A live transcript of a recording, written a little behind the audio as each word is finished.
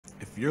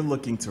you're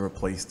looking to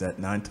replace that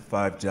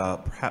 9-to-5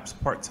 job, perhaps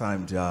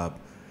part-time job,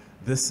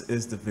 this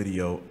is the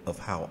video of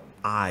how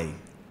I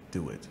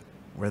do it.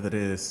 Whether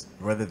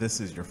this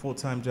is your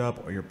full-time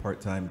job or your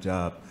part-time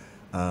job.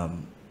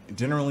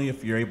 Generally,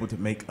 if you're able to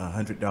make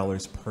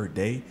 $100 per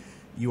day,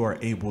 you are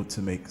able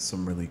to make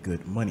some really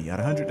good money. At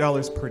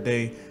 $100 per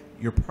day,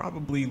 you're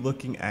probably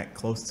looking at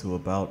close to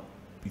about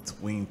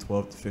between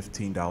 $12 to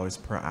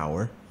 $15 per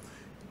hour.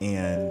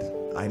 And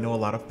I know a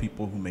lot of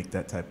people who make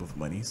that type of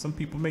money. Some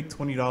people make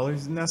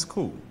 $20 and that's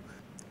cool.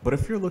 But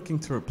if you're looking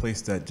to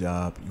replace that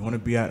job, you want to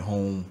be at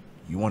home,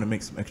 you want to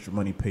make some extra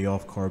money, pay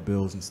off car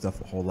bills and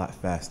stuff a whole lot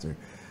faster,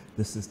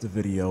 this is the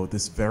video.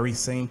 This very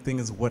same thing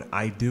is what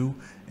I do.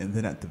 And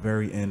then at the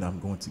very end, I'm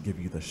going to give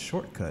you the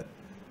shortcut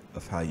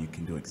of how you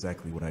can do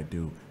exactly what I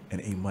do in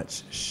a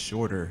much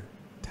shorter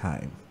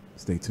time.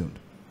 Stay tuned.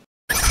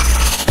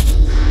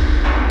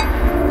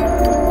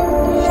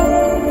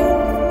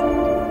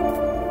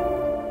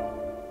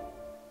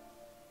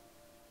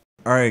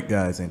 All right,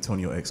 guys,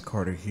 Antonio X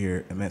Carter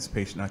here,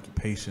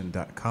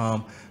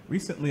 emancipationoccupation.com.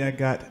 Recently, I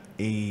got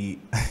a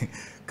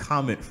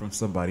comment from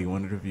somebody,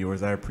 one of the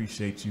viewers. I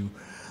appreciate you.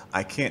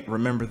 I can't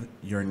remember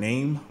your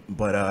name,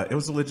 but it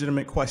was a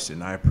legitimate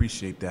question. I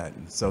appreciate that.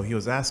 And so he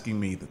was asking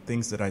me the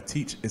things that I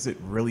teach, is it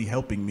really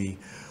helping me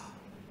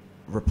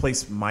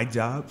replace my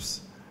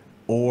jobs,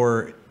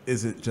 or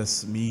is it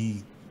just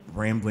me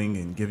rambling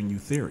and giving you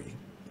theory?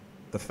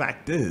 The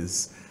fact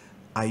is,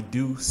 I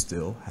do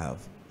still have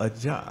a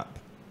job.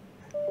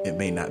 It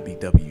may not be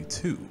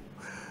W-2,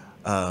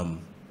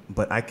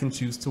 but I can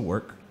choose to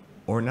work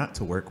or not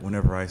to work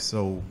whenever I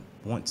so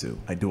want to.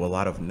 I do a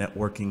lot of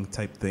networking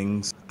type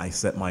things. I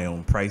set my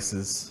own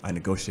prices. I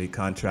negotiate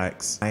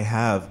contracts. I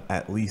have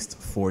at least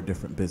 4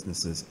 different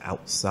businesses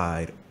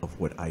outside of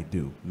what I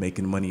do.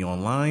 Making money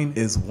online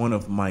is one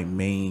of my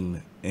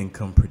main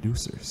income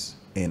producers.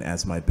 And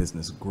as my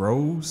business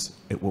grows,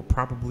 it will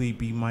probably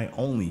be my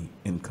only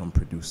income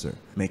producer.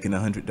 Making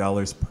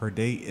 $100 per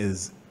day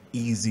is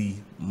easy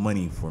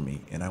money for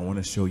me, and I want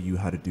to show you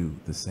how to do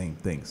the same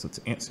thing. So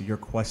to answer your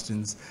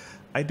questions,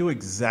 I do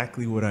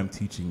exactly what I'm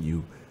teaching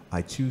you.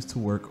 I choose to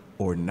work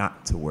or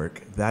not to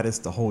work. That is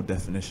the whole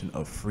definition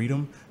of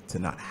freedom, to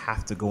not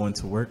have to go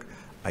into work.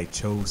 I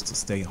chose to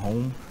stay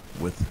home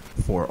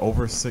for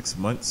over 6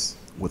 months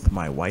with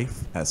my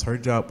wife, as her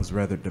job was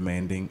rather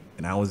demanding,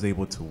 and I was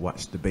able to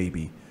watch the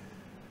baby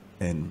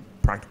and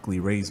practically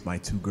raise my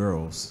 2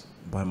 girls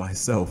by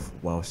myself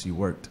while she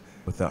worked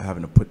without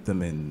having to put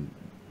them in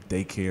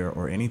daycare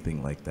or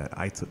anything like that.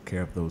 I took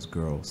care of those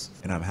girls,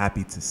 and I'm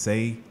happy to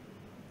say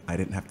I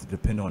didn't have to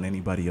depend on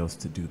anybody else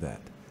to do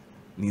that.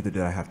 Neither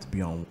did I have to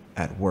be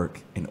at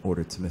work in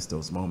order to miss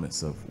those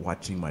moments of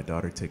watching my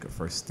daughter take her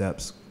first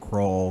steps,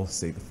 crawl,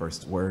 say the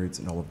first words,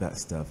 and all of that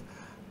stuff.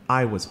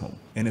 I was home.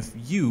 And if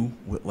you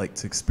would like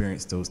to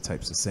experience those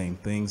types of same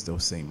things,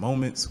 those same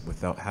moments,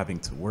 without having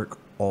to work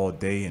all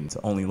day and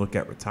to only look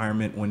at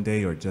retirement one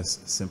day, or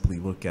just simply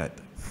look at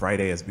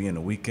Friday as being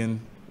a weekend,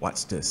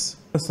 watch this.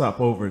 Let's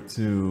hop over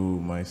to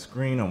my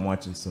screen. I'm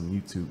watching some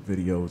YouTube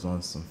videos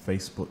on some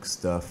Facebook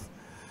stuff.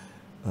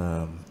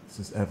 This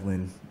is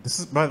Evelyn.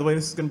 By the way,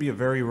 this is going to be a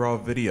very raw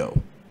video,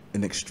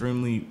 an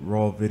extremely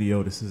raw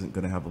video. This isn't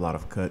going to have a lot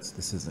of cuts.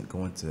 This isn't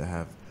going to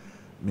have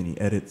many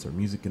edits or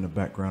music in the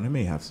background. It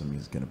may have some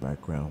music in the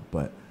background,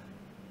 but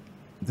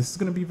this is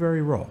going to be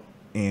very raw.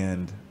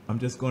 And I'm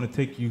just going to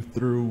take you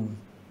through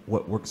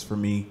what works for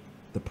me,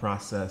 the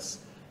process,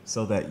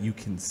 so that you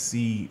can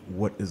see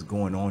what is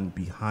going on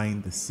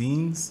behind the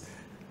scenes.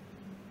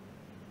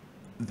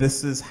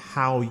 This is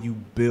how you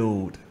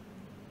build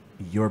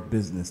your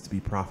business to be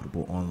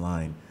profitable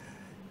online,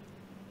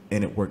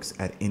 and it works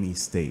at any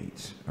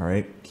stage. All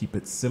right, keep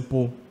it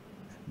simple,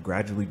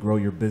 gradually grow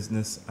your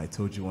business. I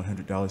told you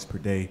 $100 per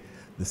day.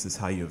 This is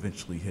how you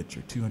eventually hit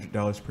your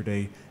 $200 per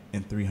day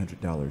and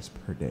 $300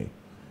 per day.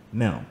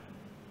 Now,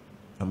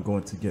 I'm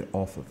going to get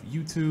off of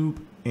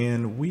YouTube,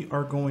 and we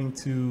are going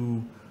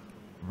to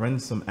run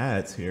some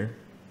ads here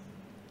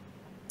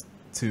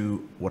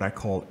to what I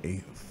call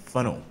a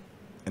funnel.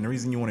 And the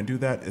reason you want to do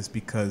that is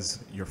because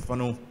your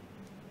funnel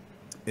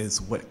is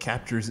what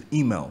captures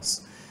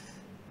emails.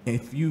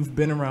 If you've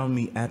been around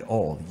me at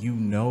all, you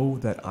know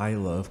that I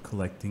love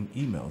collecting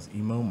emails.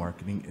 Email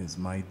marketing is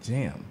my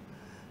jam.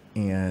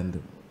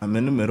 And I'm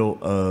in the middle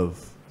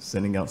of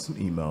sending out some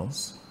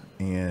emails,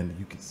 and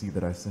you can see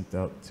that I sent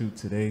out 2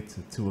 today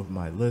to 2 of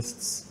my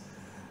lists.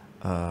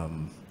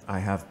 I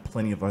have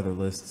plenty of other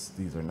lists.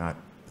 These are not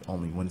the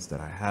only ones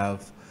that I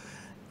have.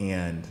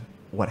 And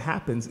what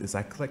happens is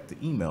I collect the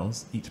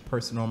emails. Each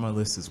person on my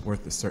list is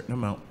worth a certain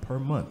amount per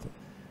month.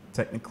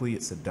 Technically,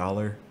 it's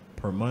 $1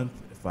 per month.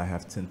 If I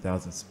have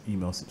 10,000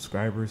 email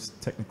subscribers,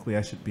 technically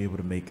I should be able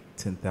to make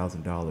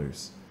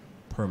 $10,000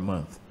 per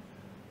month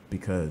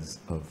because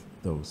of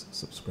those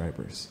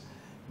subscribers.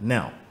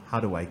 Now,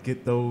 how do I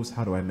get those?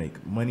 How do I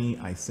make money?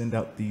 I send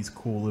out these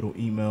cool little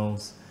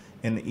emails,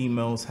 and the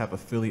emails have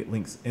affiliate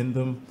links in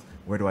them.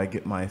 Where do I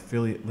get my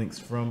affiliate links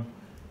from?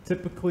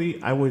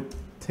 Typically, I would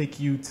take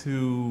you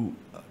to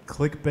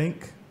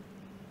Clickbank,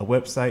 a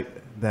website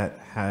that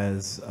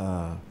has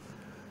a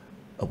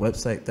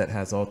website that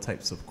has all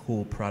types of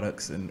cool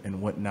products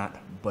and whatnot,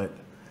 but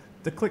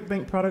the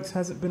ClickBank products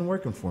hasn't been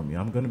working for me.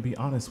 I'm going to be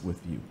honest with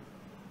you.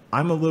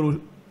 I'm a little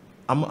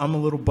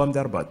bummed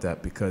out about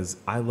that because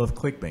I love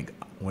ClickBank.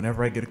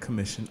 Whenever I get a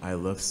commission, I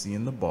love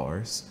seeing the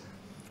bars,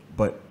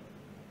 but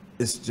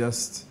it's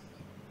just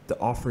the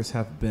offers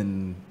have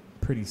been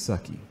pretty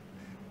sucky,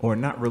 or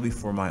not really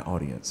for my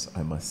audience,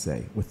 I must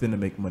say, within the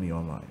Make Money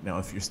Online. Now,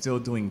 if you're still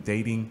doing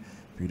dating,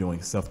 if you're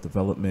doing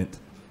self-development,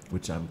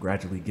 which I'm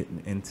gradually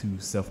getting into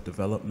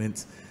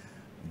self-development,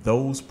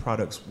 those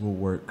products will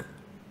work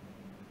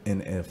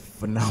in a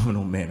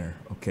phenomenal manner.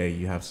 Okay,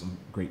 you have some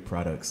great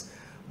products,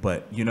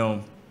 but you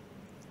know,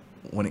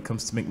 when it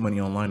comes to Make Money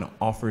Online, the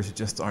offers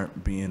just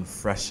aren't being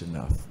fresh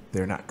enough.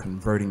 They're not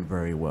converting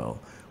very well.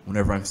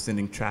 Whenever I'm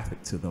sending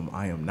traffic to them,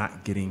 I am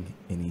not getting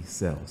any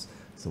sales.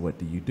 So what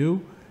do?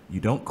 You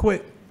don't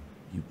quit,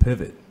 you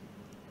pivot.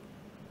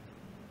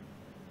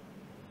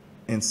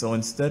 And so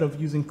instead of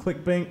using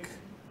ClickBank,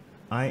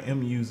 I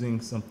am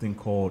using something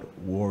called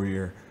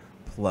Warrior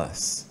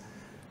Plus.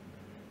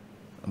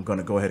 I'm going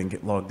to go ahead and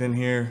get logged in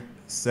here,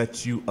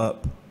 set you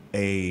up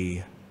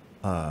an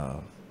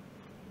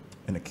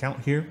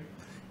account here.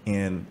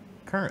 And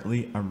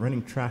currently I'm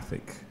running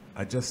traffic.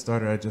 I just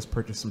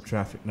purchased some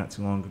traffic not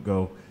too long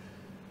ago.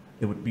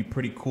 It would be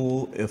pretty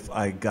cool if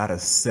I got a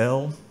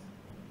sell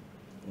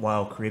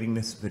while creating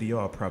this video.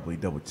 I'll probably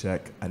double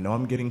check. I know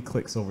I'm getting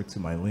clicks over to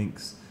my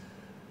links.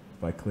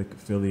 If I click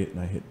affiliate and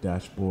I hit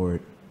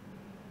dashboard,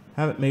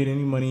 haven't made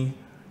any money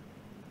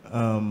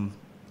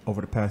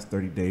over the past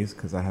 30 days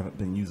because I haven't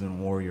been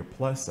using Warrior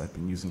Plus. I've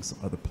been using some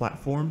other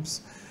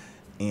platforms,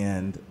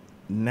 and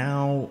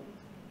now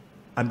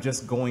I'm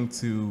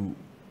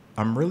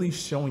really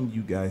showing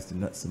you guys the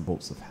nuts and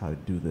bolts of how to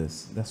do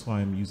this. That's why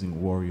I'm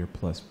using Warrior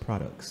Plus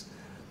products.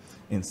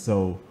 And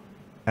so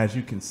as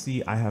you can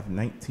see, I have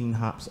 19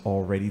 hops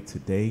already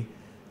today.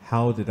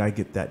 How did I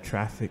get that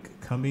traffic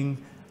coming?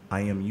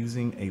 I am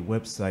using a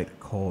website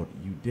called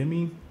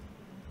Udemy,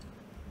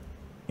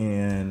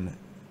 and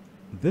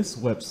this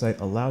website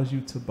allows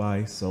you to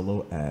buy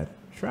solo ad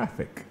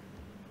traffic.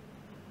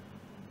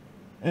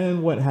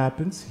 And what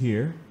happens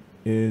here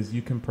is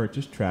you can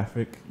purchase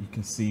traffic. You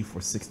can see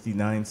for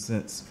 69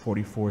 cents,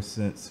 44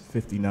 cents,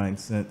 59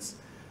 cents.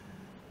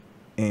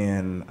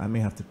 And I may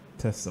have to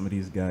test some of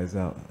these guys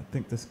out. I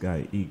think this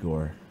guy,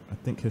 Igor, I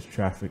think his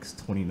traffic's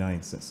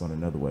 29 cents on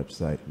another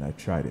website, and I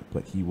tried it,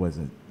 but he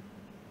wasn't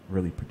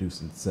really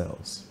producing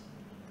sales.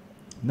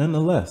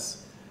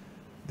 Nonetheless,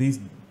 these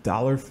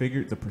dollar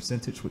figure, the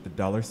percentage with the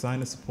dollar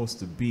sign is supposed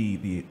to be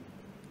the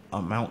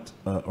amount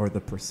or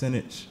the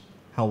percentage,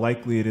 how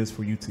likely it is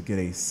for you to get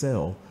a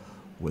sale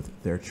with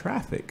their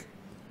traffic.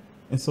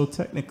 And so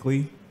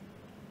technically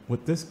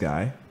with this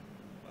guy,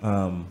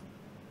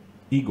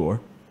 Igor,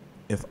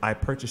 if I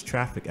purchase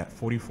traffic at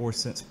 44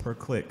 cents per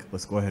click,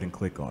 let's go ahead and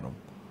click on him.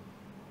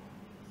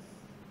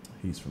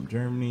 He's from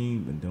Germany,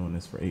 been doing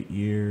this for 8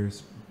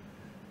 years.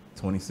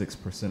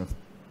 26% of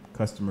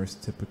customers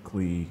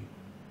typically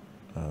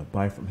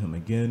buy from him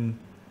again,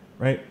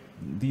 right?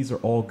 These are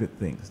all good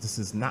things. This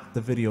is not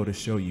the video to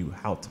show you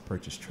how to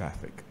purchase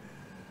traffic,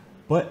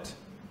 but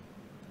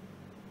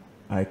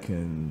I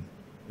can,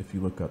 if you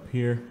look up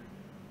here,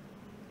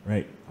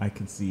 right, I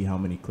can see how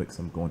many clicks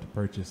I'm going to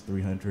purchase: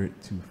 300,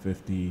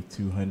 250,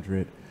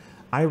 200.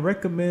 I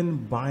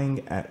recommend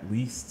buying at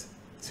least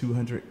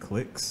 200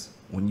 clicks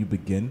when you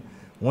begin.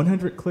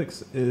 100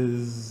 clicks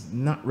is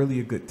not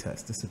really a good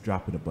test. It's a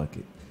drop in the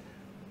bucket.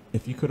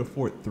 If you could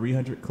afford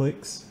 300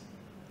 clicks,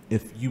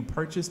 if you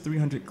purchase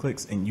 300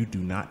 clicks and you do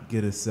not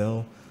get a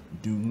sell,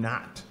 do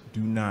not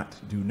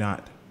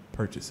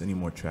purchase any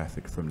more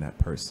traffic from that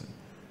person.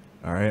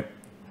 All right.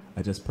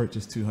 I just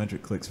purchased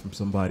 200 clicks from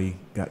somebody,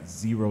 got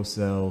 0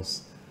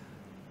 sales.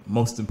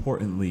 Most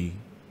importantly,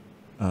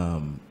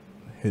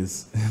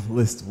 his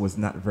list was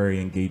not very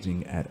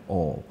engaging at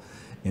all.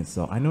 And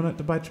so I know not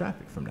to buy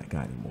traffic from that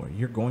guy anymore.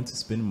 You're going to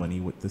spend money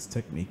with this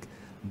technique.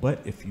 But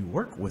if you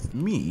work with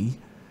me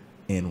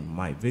in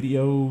my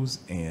videos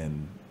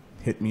and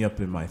hit me up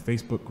in my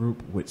Facebook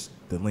group, which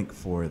the link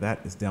for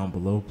that is down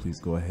below, please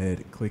go ahead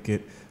and click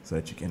it so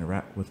that you can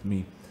interact with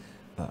me.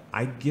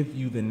 I give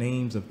you the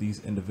names of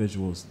these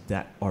individuals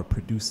that are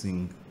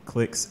producing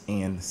clicks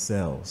and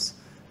sales.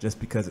 Just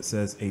because it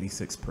says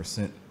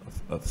 86%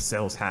 of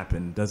sales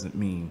happen doesn't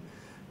mean,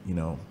 you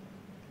know,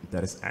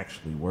 that it's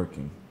actually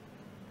working.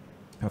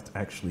 You have to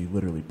actually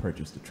literally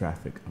purchase the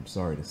traffic, I'm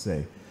sorry to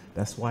say.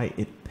 That's why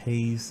it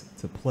pays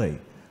to play.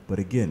 But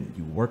again,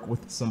 you work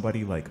with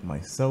somebody like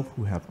myself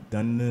who have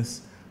done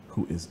this,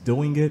 who is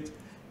doing it,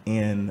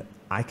 and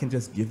I can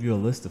just give you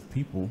a list of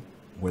people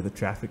where the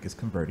traffic is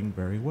converting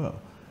very well.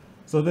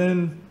 So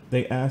then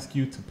they ask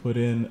you to put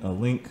in a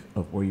link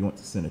of where you want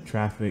to send a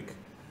traffic.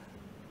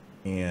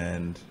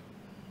 And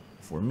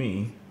for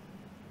me,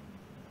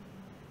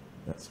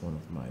 that's one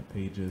of my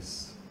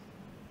pages.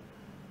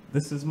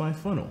 This is my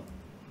funnel.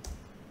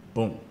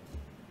 Boom.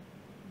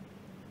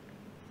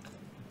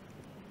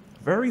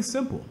 Very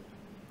simple.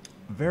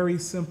 Very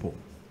simple.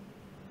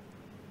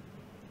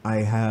 I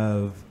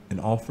have an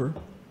offer.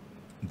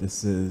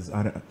 This is,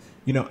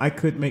 I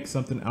could make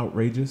something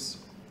outrageous,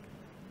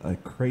 a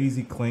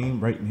crazy claim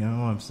right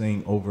now. I'm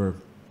saying over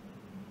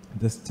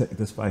this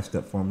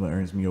 5-step formula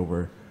earns me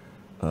over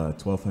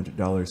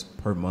 $1,200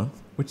 per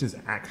month, which is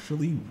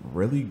actually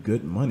really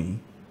good money.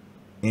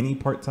 Any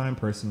part-time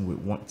person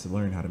would want to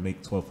learn how to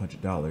make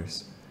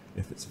 $1,200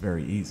 if it's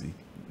very easy,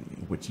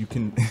 which you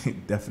can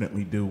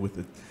definitely do with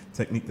the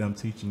technique that I'm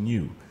teaching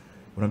you.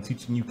 What I'm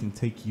teaching you can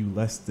take you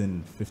less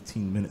than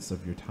 15 minutes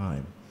of your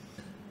time.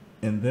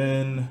 And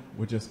then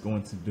we're just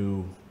going to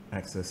do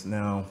access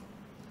now.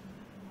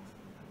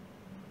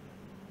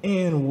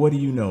 And what do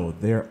you know?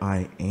 There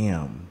I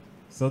am.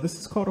 So this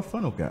is called a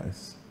funnel,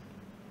 guys.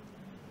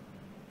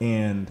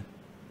 And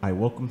I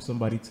welcome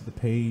somebody to the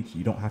page.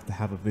 You don't have to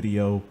have a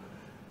video.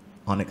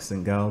 Onyx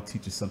and Gal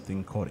teaches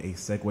something called a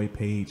segue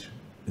page.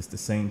 It's the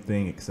same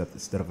thing, except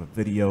instead of a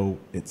video,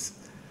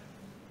 it's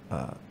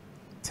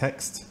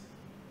text,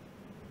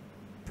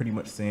 pretty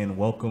much saying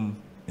welcome.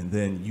 And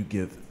then you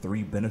give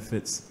 3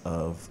 benefits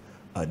of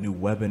a new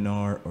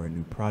webinar or a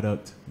new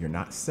product. You're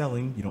not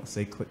selling. You don't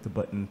say click the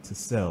button to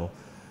sell.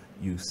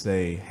 You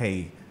say,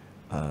 hey,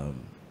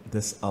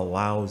 this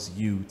allows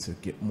you to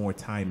get more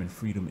time and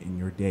freedom in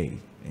your day.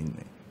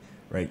 And,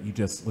 right? You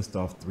just list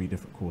off 3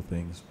 different cool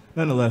things.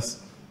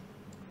 Nonetheless,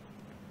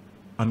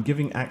 I'm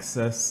giving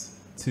access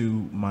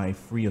to my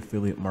free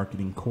affiliate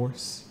marketing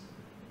course,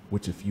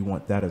 which if you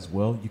want that as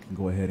well, you can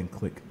go ahead and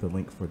click the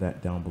link for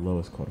that down below.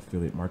 It's called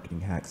Affiliate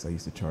Marketing Hacks. I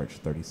used to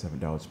charge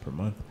 $37 per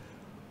month.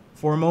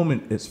 For a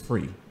moment, it's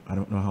free. I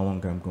don't know how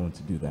long I'm going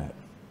to do that.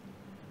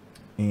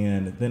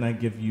 And then I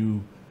give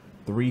you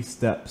 3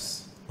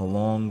 steps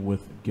along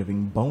with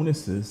giving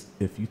bonuses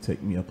if you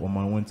take me up on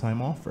my one-time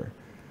offer.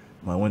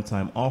 My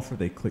one-time offer,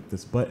 they click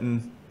this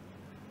button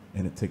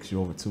and it takes you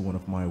over to one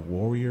of my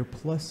Warrior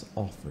Plus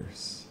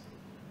offers.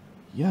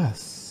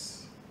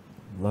 Yes,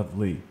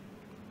 lovely.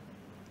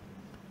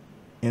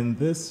 And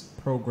this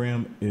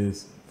program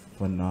is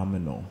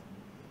phenomenal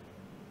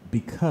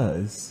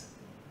because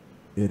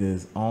it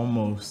is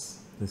almost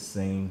the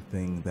same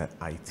thing that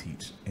I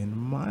teach in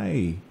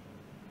my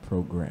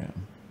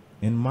program,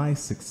 in my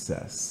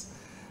success.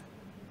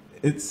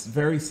 It's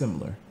very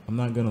similar, I'm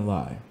not gonna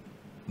lie,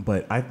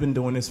 but I've been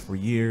doing this for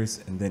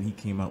years, and then he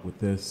came out with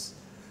this.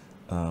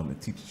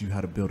 It teaches you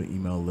how to build an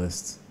email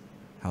list,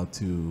 how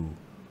to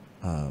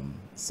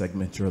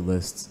segment your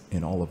lists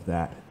and all of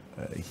that.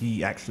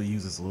 He actually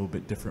uses a little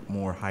bit different,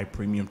 more high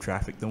premium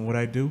traffic than what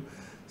I do.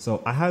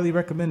 So I highly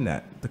recommend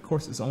that. The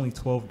course is only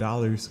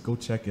 $12. Go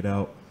check it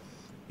out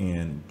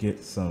and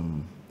get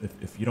some.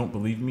 If you don't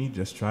believe me,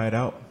 just try it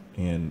out.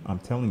 And I'm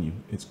telling you,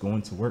 it's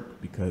going to work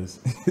because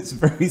it's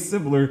very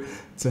similar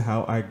to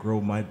how I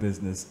grow my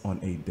business on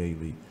a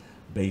daily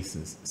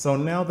basis. So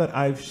now that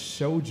I've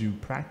showed you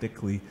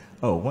practically,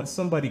 once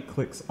somebody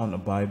clicks on the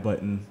buy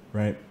button,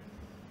 right,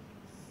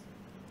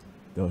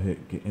 they'll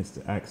hit get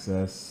instant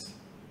access.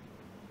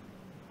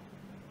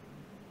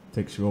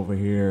 Takes you over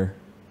here.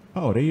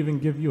 Oh, they even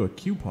give you a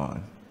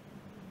coupon.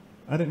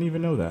 I didn't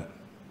even know that.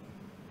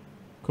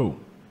 Cool.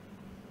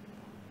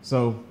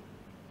 So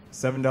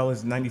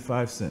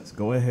 $7.95.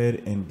 Go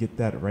ahead and get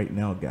that right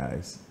now,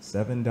 guys.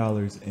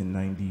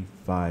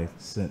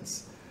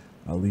 $7.95.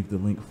 I'll leave the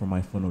link for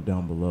my funnel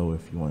down below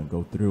if you want to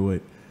go through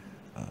it.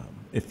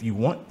 If you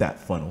want that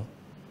funnel,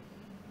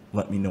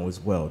 let me know as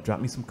well. Drop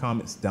me some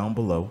comments down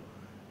below.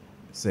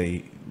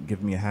 Say,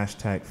 give me a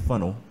hashtag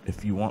funnel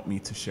if you want me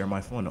to share my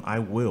funnel. I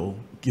will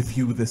give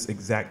you this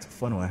exact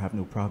funnel. I have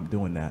no problem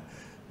doing that.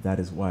 That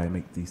is why I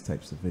make these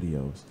types of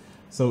videos.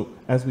 So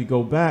as we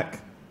go back,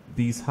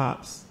 these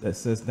hops that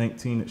says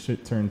 19, it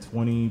should turn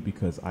 20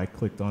 because I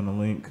clicked on the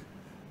link.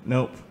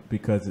 Nope,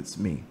 because it's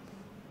me,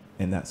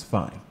 and that's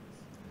fine.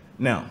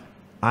 Now,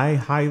 I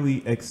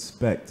highly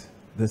expect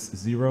this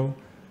 0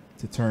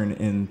 to turn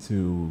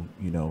into,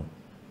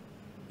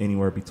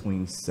 anywhere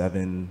between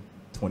 $20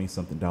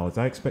 something.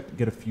 I expect to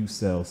get a few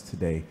sales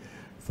today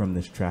from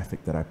this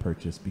traffic that I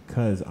purchased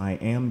because I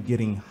am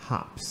getting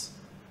hops,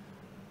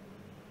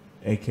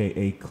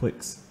 aka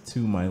clicks to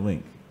my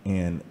link,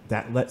 and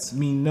that lets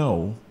me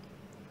know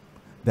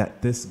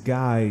that this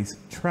guy's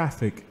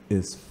traffic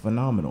is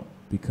phenomenal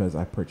because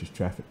I purchased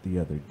traffic the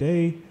other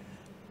day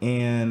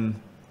and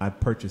I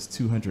purchased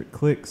 200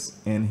 clicks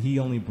and he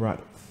only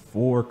brought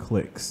 4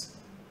 clicks.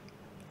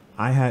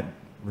 I had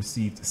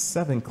received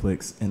 7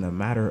 clicks in a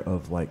matter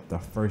of like the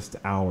first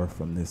hour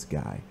from this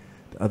guy.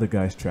 The other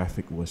guy's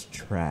traffic was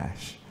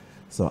trash.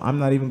 So I'm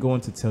not even going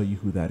to tell you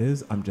who that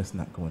is. I'm just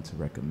not going to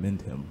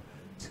recommend him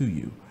to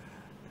you.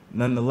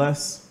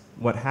 Nonetheless,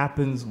 what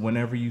happens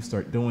whenever you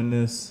start doing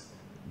this,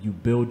 you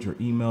build your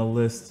email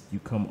list, you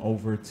come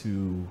over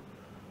to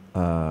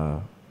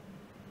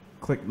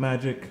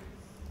ClickMagick.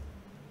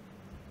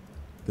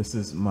 This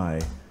is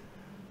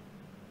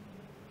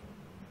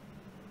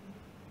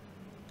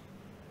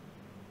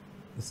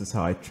this is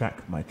how I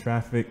track my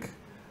traffic,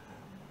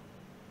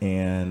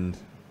 and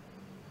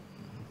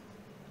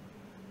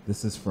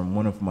this is from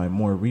one of my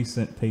more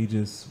recent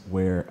pages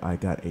where I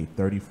got a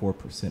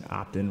 34%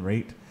 opt-in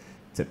rate,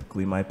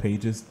 Typically my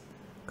pages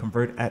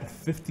convert at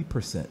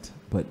 50%,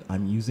 but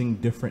I'm using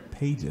different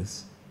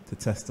pages to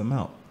test them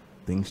out.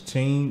 Things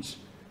change.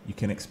 You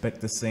can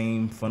expect the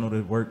same funnel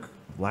to work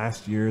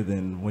last year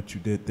than what you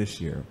did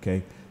this year,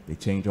 okay? They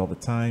change all the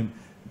time.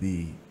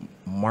 The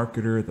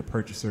marketer, the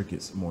purchaser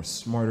gets more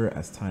smarter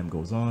as time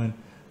goes on.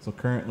 So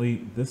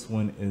currently this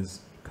one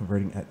is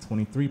converting at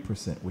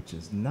 23%, which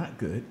is not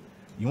good.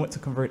 You want to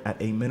convert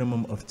at a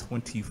minimum of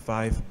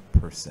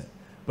 25%,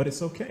 but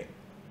it's okay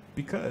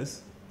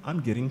because I'm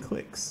getting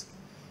clicks.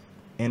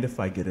 And if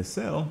I get a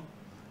sale,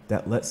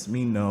 that lets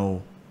me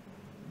know,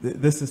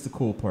 this is the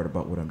cool part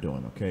about what I'm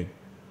doing, okay?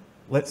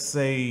 Let's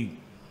say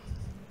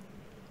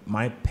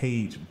my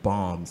page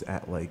bombs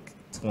at like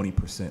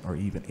 20% or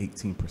even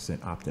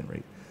 18% opt-in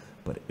rate.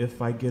 But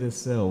if I get a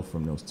sale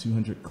from those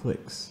 200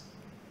 clicks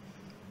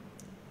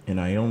and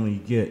I only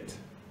get,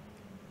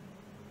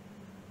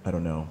 I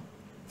don't know,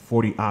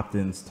 40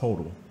 opt-ins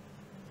total,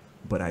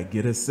 but I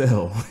get a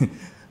sale,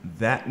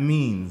 that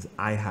means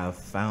I have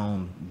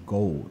found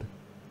gold.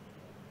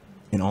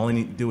 And all I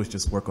need to do is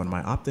just work on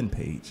my opt-in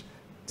page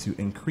to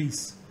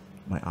increase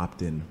my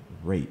opt-in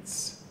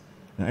rates.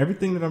 Now,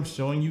 everything that I'm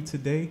showing you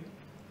today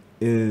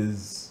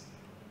is,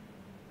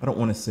 I don't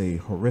want to say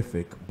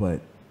horrific,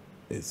 but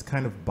it's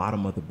kind of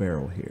bottom of the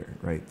barrel here,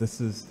 right?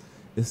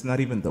 It's not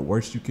even the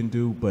worst you can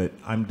do, but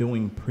I'm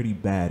doing pretty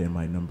bad in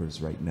my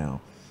numbers right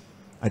now.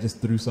 I just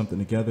threw something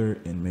together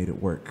and made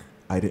it work.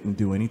 I didn't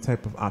do any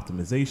type of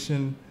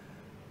optimization,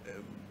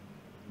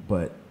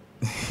 but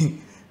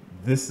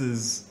this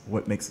is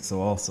what makes it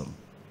so awesome.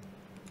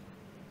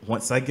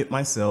 Once I get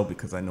my sale,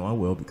 because I know I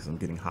will, because I'm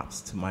getting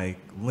hops to my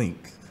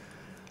link,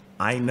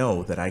 I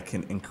know that I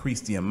can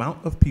increase the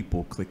amount of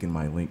people clicking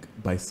my link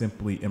by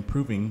simply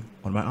improving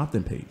on my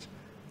opt-in page.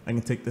 I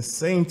can take the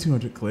same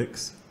 200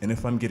 clicks, and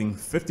if I'm getting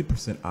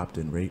 50%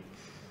 opt-in rate,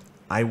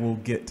 I will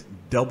get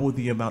double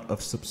the amount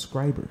of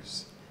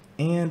subscribers.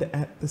 And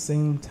at the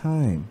same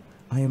time,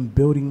 I am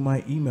building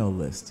my email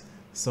list.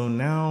 So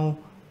now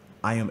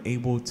I am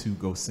able to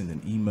go send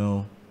an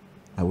email.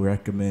 I would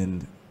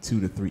recommend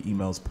 2 to 3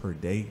 emails per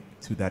day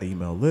to that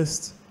email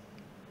list.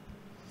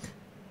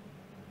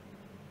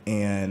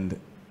 And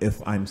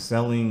if I'm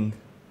selling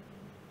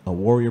a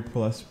Warrior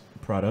Plus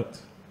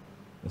product,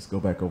 let's go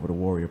back over to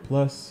Warrior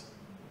Plus.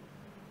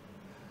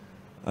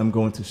 I'm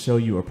going to show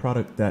you a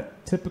product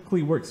that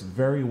typically works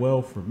very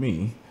well for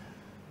me.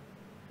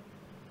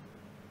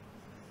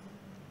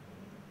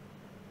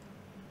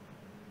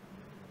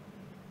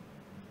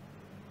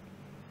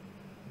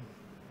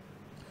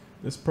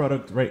 This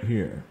product right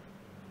here,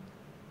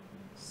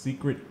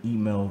 Secret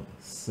Email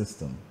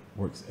System,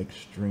 works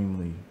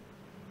extremely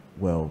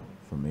well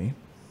for me.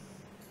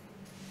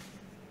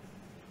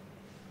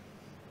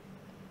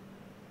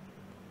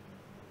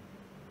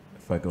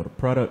 If I go to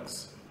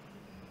products,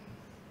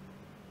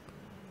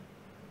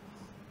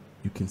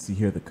 you can see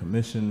here the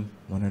commission,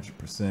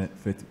 100%,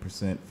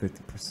 50%,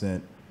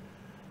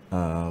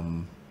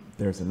 50%.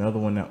 There's another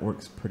one that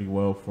works pretty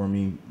well for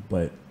me,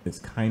 but it's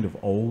kind of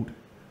old.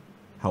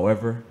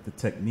 However, the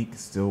technique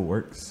still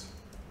works,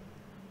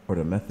 or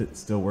the method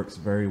still works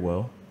very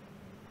well.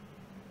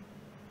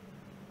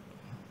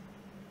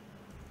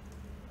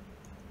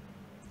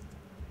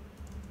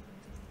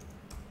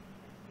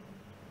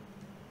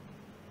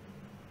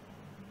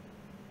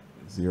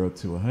 Zero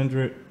to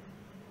 100.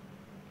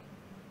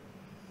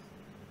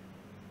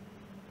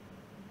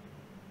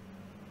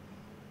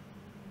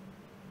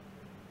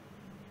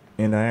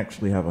 And I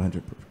actually have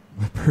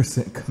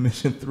 100%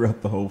 commission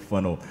throughout the whole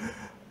funnel.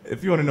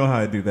 If you want to know how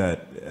I do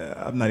that,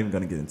 I'm not even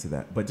going to get into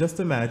that. But just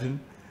imagine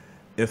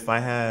if I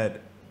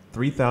had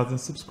 3,000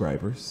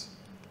 subscribers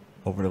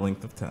over the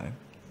length of time.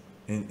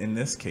 In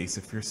this case,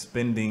 if you're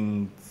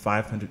spending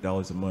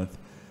 $500 a month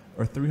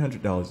or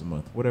 $300 a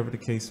month, whatever the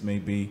case may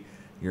be,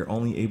 you're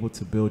only able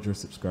to build your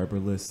subscriber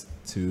list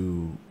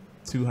to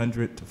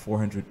 200 to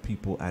 400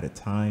 people at a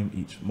time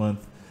each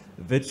month.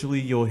 Eventually,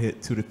 you'll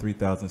hit 2,000 to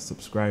 3,000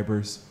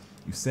 subscribers.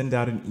 You send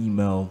out an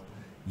email.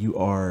 You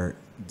are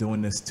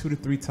doing this 2 to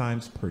 3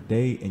 times per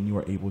day, and you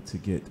are able to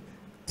get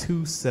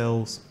 2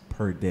 sales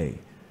per day.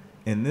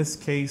 In this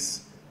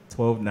case,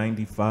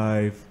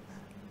 $12.95,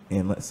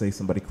 and let's say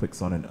somebody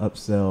clicks on an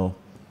upsell,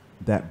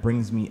 that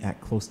brings me at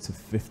close to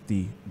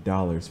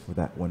 $50 for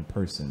that one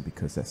person,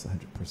 because that's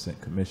 100%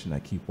 commission. I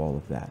keep all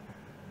of that.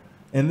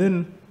 And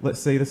then let's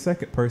say the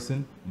second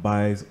person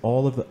buys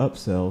all of the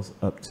upsells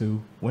up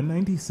to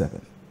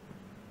 $197.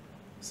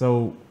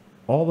 So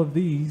all of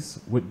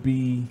these would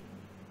be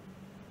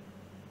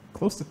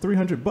close to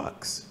 300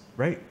 bucks,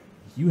 right?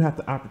 You have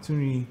the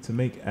opportunity to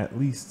make at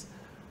least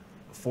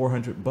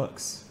 400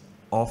 bucks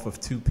off of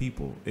 2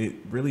 people. It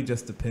really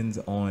just depends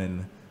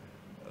on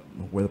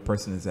where the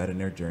person is at in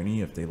their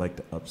journey, if they like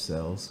the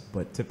upsells,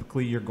 but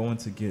typically you're going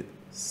to get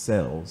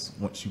sales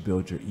once you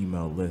build your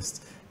email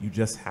list. You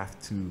just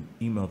have to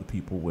email the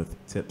people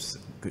with tips,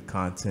 good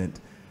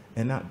content,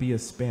 and not be a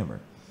spammer.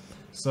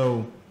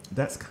 So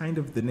that's kind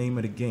of the name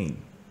of the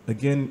game.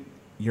 Again,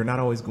 you're not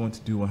always going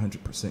to do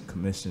 100%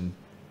 commission.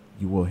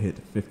 You will hit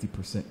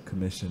 50%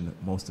 commission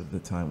most of the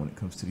time when it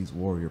comes to these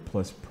Warrior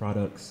Plus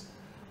products.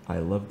 I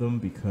love them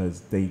because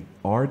they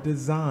are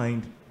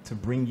designed to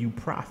bring you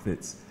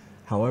profits.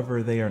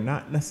 However, they are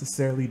not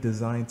necessarily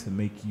designed to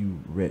make you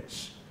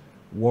rich.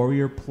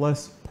 Warrior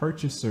Plus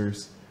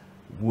purchasers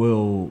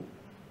will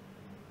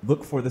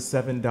look for the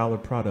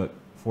 $7 product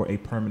for a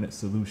permanent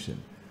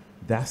solution.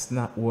 That's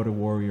not what a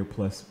Warrior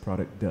Plus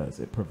product does.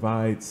 It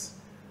provides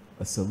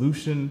a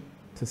solution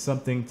to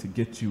something to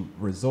get you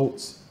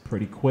results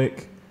pretty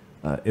quick.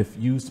 If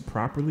used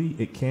properly,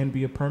 it can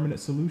be a permanent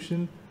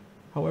solution.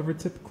 However,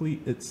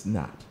 typically it's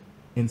not.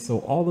 And so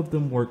all of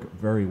them work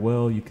very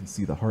well. You can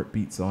see the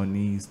heartbeats on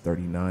these,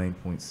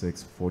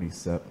 39.6,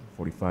 47,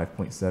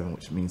 45.7,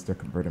 which means they're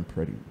converting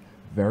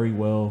very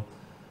well.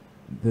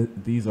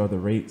 These are the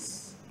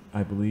rates,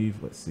 I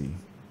believe. Let's see.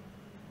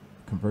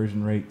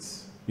 Conversion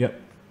rates. Yep.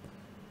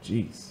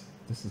 Jeez,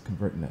 this is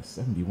converting at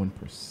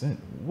 71%.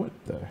 What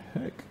the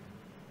heck?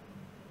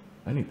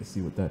 I need to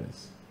see what that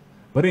is.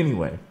 But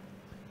anyway,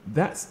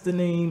 that's the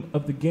name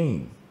of the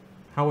game.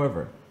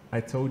 However,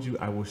 I told you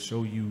I will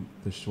show you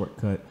the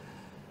shortcut.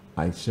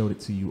 I showed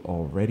it to you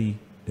already.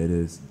 It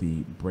is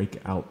the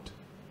Breakout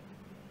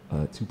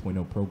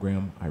 2.0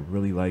 program. I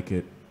really like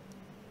it.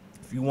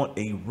 If you want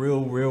a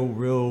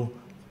real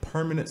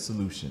permanent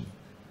solution,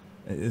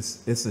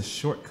 it's a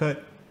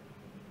shortcut,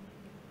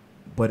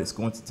 but it's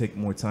going to take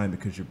more time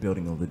because you're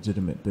building a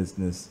legitimate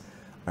business.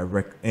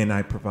 And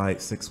I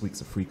provide 6 weeks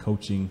of free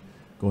coaching.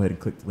 Go ahead and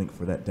click the link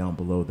for that down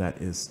below. That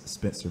is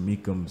Spencer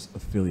Meekham's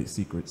Affiliate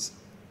Secrets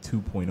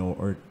 2.0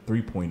 or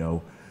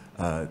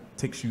 3.0.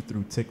 Takes you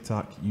through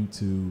TikTok,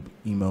 YouTube,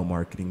 email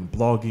marketing,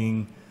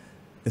 blogging.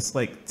 It's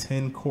like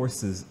 10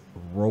 courses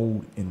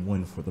rolled in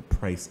one for the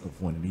price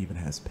of one. It even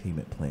has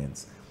payment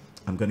plans.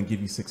 I'm going to give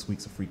you 6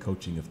 weeks of free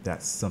coaching if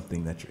that's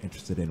something that you're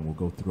interested in. We'll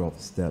go through all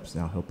the steps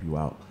and I'll help you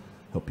out,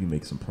 help you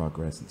make some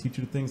progress and teach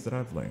you the things that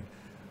I've learned.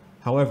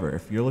 However,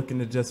 if you're looking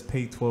to just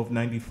pay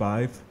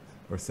 $12.95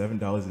 or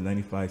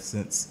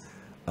 $7.95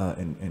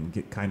 and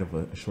get kind of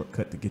a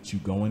shortcut to get you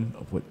going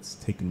of what's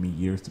taken me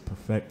years to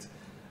perfect,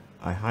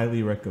 I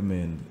highly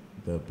recommend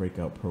the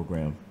Breakout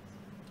program.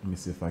 Let me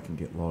see if I can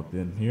get logged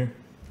in here.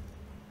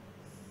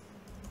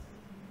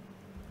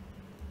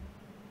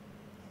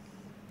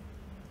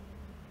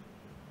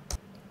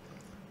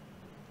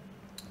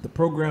 The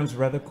program's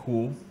rather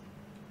cool.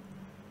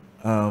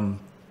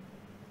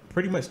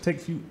 Pretty much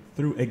takes you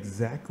through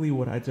exactly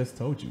what I just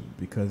told you,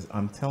 because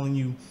I'm telling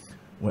you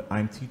what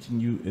I'm teaching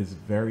you is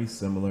very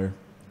similar,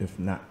 if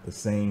not the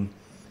same.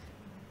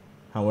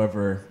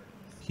 However,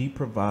 he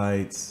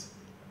provides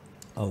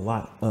a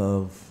lot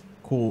of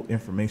cool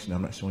information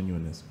I'm not showing you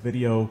in this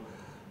video.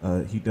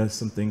 He does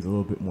some things a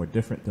little bit more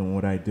different than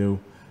what I do,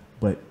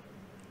 but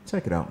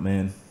check it out,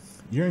 man.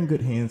 You're in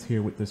good hands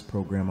here with this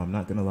program. I'm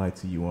not gonna lie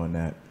to you on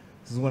that.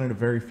 This is one of the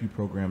very few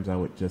programs I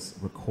would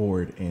just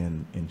record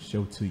and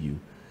show to you.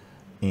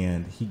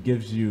 And he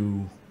gives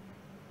you,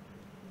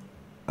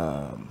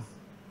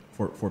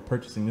 for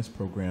purchasing this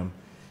program,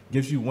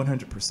 gives you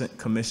 100%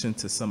 commission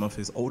to some of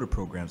his older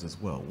programs as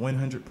well.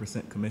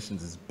 100%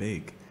 commissions is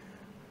big,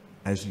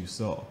 as you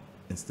saw.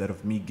 Instead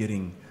of me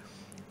getting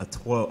a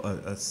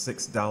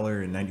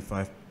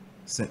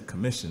 $6.95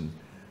 commission,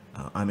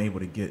 I'm able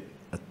to get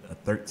a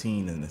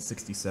 $13 and a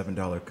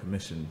 $67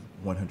 commission,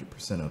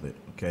 100% of it,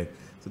 okay?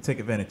 So take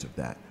advantage of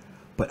that.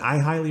 But I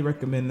highly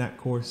recommend that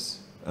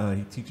course.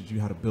 He teaches you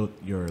how to build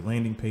your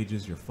landing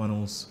pages, your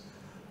funnels.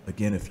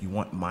 Again, if you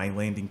want my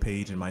landing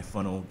page and my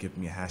funnel, give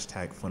me a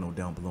hashtag funnel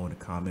down below in the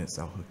comments.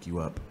 I'll hook you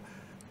up.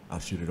 I'll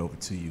shoot it over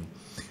to you.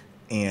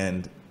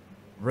 And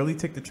really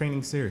take the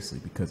training seriously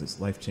because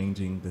it's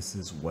life-changing. This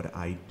is what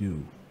I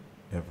do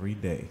every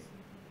day.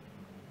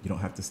 You don't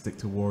have to stick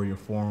to Warrior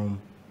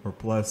Forum or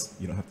Plus.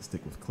 You don't have to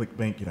stick with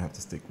Clickbank. You don't have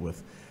to stick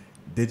with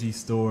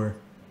Digistore.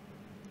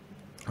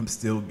 I'm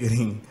still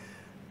getting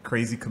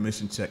crazy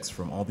commission checks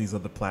from all these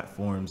other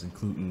platforms,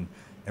 including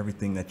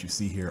everything that you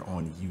see here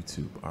on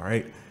YouTube. All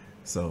right.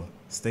 So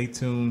stay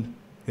tuned,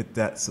 hit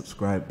that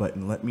subscribe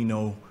button. Let me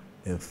know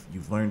if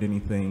you've learned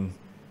anything.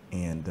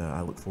 And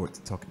I look forward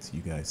to talking to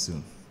you guys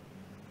soon.